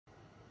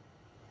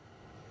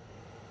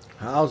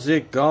How's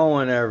it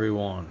going,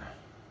 everyone?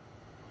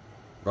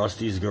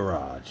 Rusty's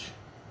Garage.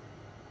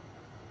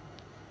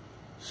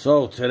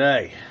 So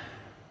today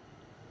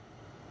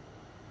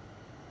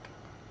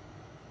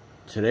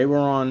we're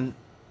on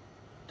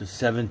the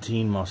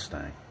 17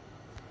 Mustang.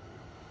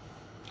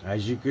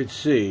 As you could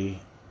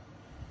see,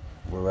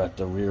 we're at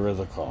the rear of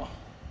the car.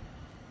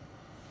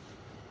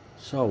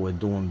 So we're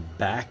doing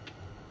back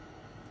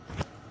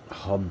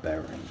hub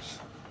bearings.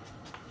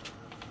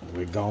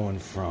 We're going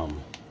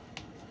from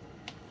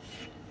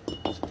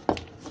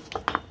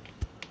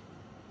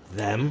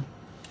them.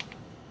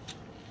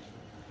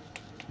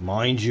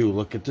 Mind you,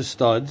 look at the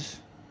studs.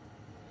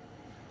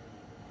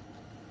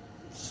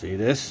 See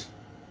this?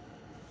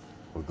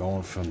 We're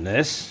going from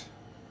this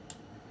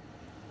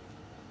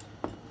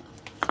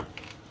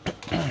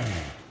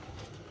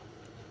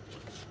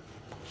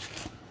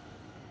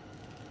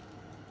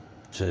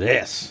to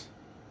this.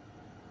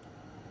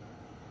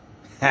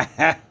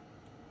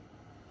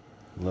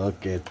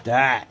 Look at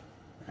that.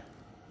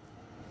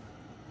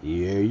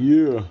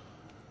 Yeah.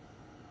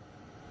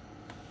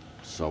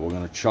 So we're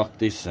gonna chuck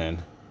this in.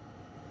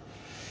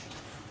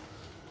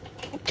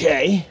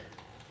 Okay.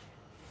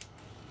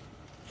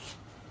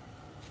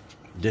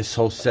 This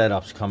whole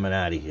setup's coming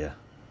out of here.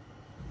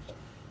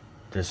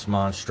 This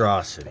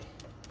monstrosity.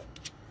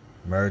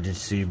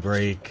 Emergency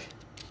brake.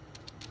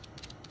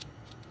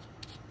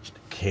 The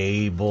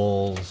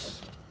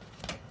cables.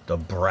 The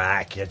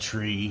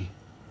bracketry.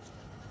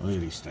 Look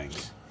at these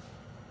things.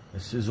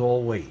 This is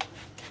all weight.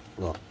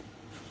 Look.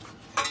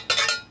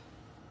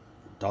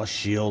 Dust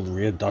shield,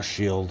 rear dust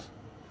shield.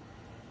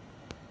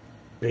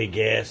 Big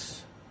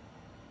ass.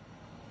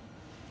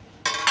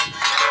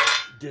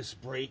 Disc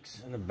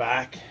brakes in the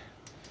back.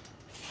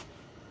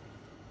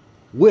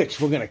 Which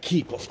we're going to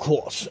keep, of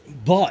course.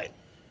 But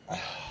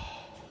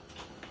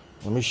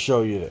let me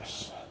show you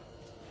this.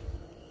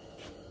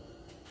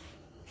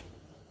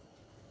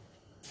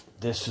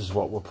 This is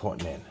what we're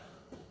putting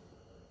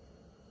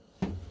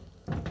in.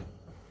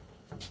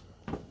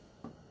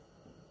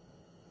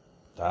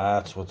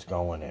 That's what's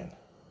going in.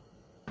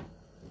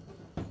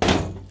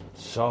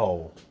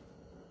 So,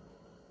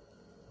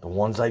 the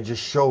ones I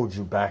just showed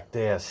you back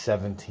there,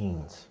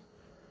 17s.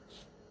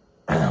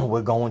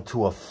 We're going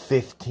to a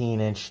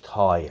 15-inch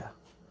tire.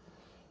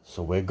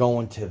 So we're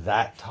going to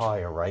that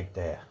tire right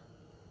there.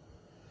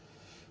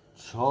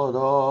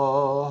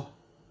 Ta-da!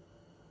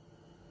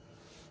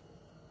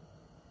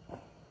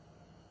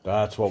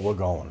 That's what we're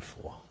going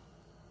for.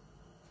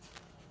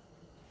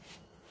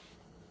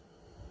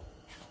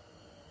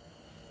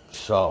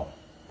 So,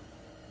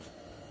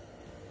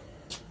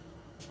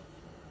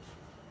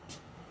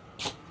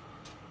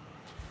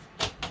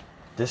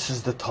 this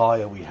is the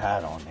tire we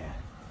had on there.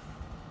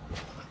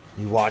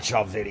 You watch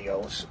our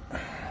videos,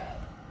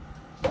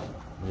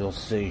 you'll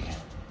see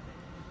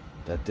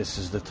that this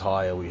is the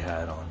tire we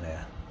had on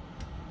there.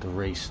 The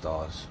Race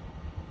Stars.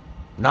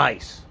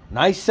 Nice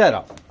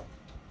setup.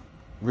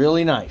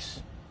 Really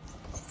nice.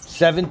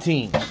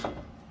 17s.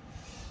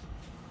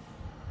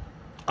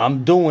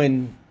 I'm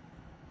doing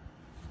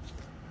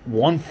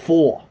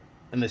 1.4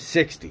 in the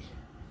 60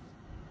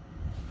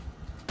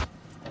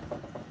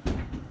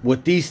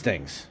 with these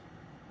things.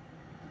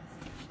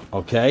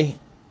 Okay?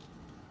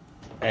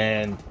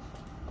 And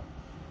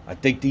I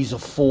think these are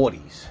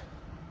 40s.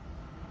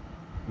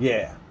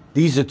 Yeah.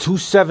 These are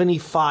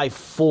 275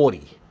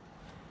 40.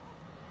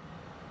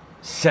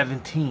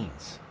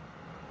 17s.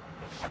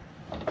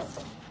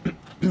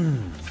 We're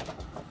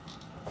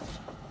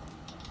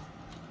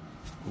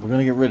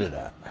gonna get rid of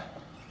that.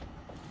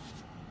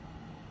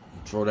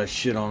 Throw that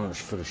shit on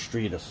for the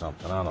street or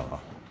something. I don't know.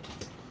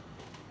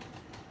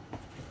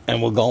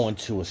 And we're going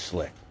to a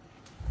slick.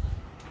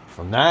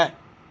 From that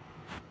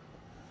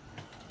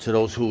to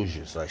those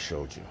Hoosiers I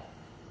showed you.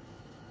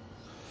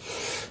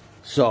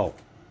 So,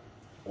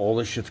 all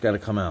this shit's got to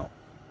come out.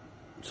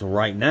 So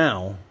right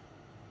now,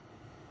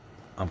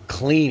 I'm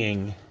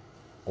cleaning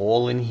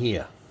all in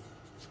here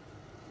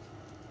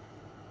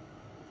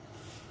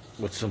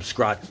with some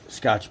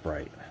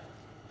Scotch-Brite.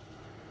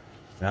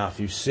 Now,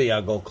 if you see,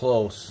 I go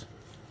close.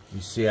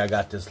 You see I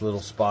got this little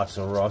spots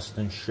of rust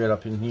and shit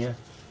up in here.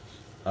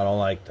 I don't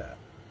like that.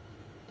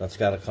 That's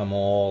got to come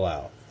all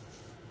out.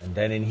 And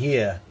then in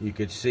here, you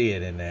could see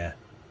it in there.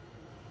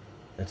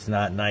 It's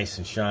not nice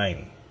and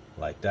shiny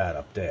like that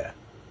up there.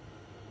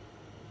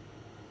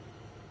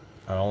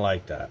 I don't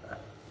like that.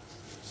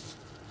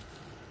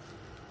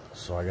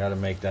 So I got to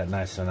make that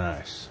nice and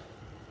nice.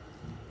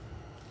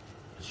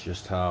 It's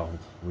just how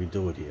we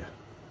do it here.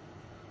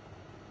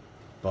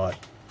 But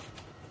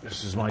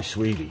this is my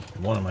sweetie,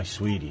 one of my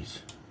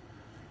sweeties.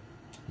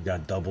 You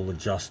got double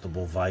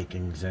adjustable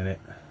Vikings in it.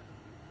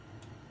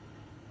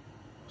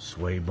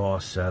 Sway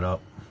bar setup.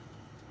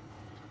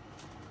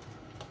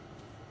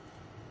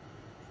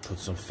 Put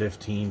some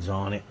 15s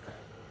on it.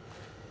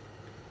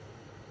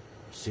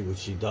 See what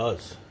she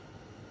does.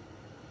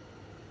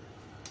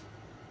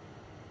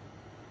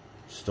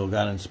 Still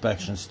got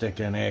inspection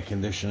sticker and air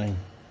conditioning.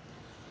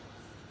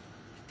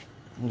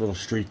 A little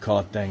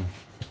streetcar thing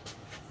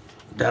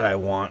that I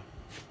want.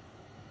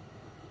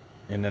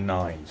 in the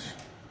 9s.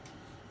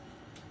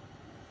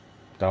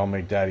 That'll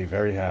make Daddy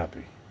very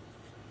happy.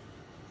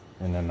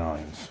 In the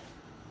 9s.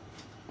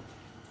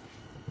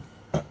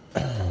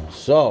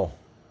 So,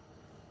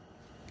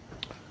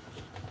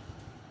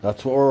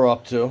 that's what we're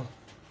up to.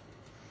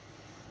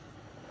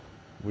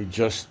 We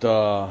just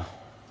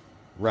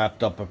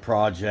wrapped up a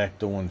project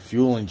doing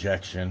fuel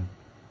injection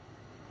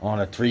on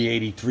a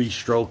 383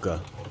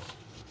 stroker.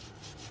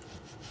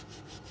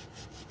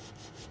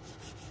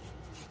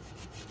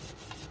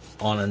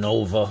 On a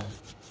Nova.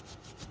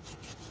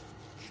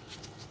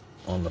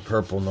 On the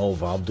purple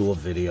Nova. I'll do a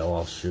video.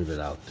 I'll shoot it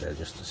out there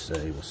just to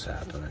say what's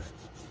happening.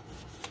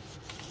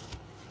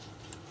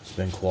 It's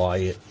been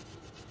quiet.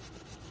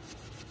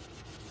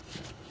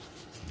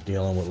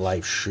 Dealing with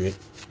life shit,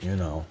 you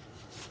know.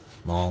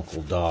 My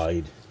uncle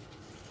died.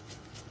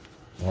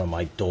 One of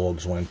my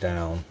dogs went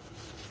down.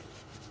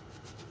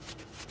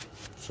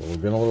 So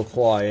we've been a little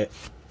quiet,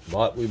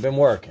 but we've been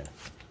working.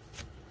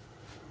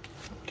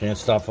 Can't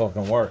stop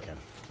fucking working.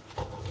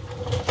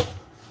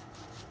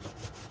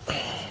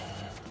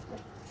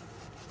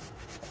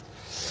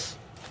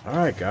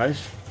 Alright,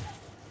 guys.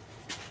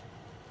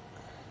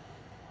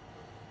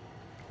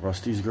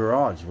 Rusty's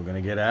Garage. We're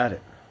going to get at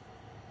it.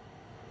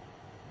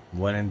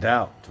 When in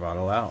doubt,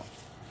 throttle out.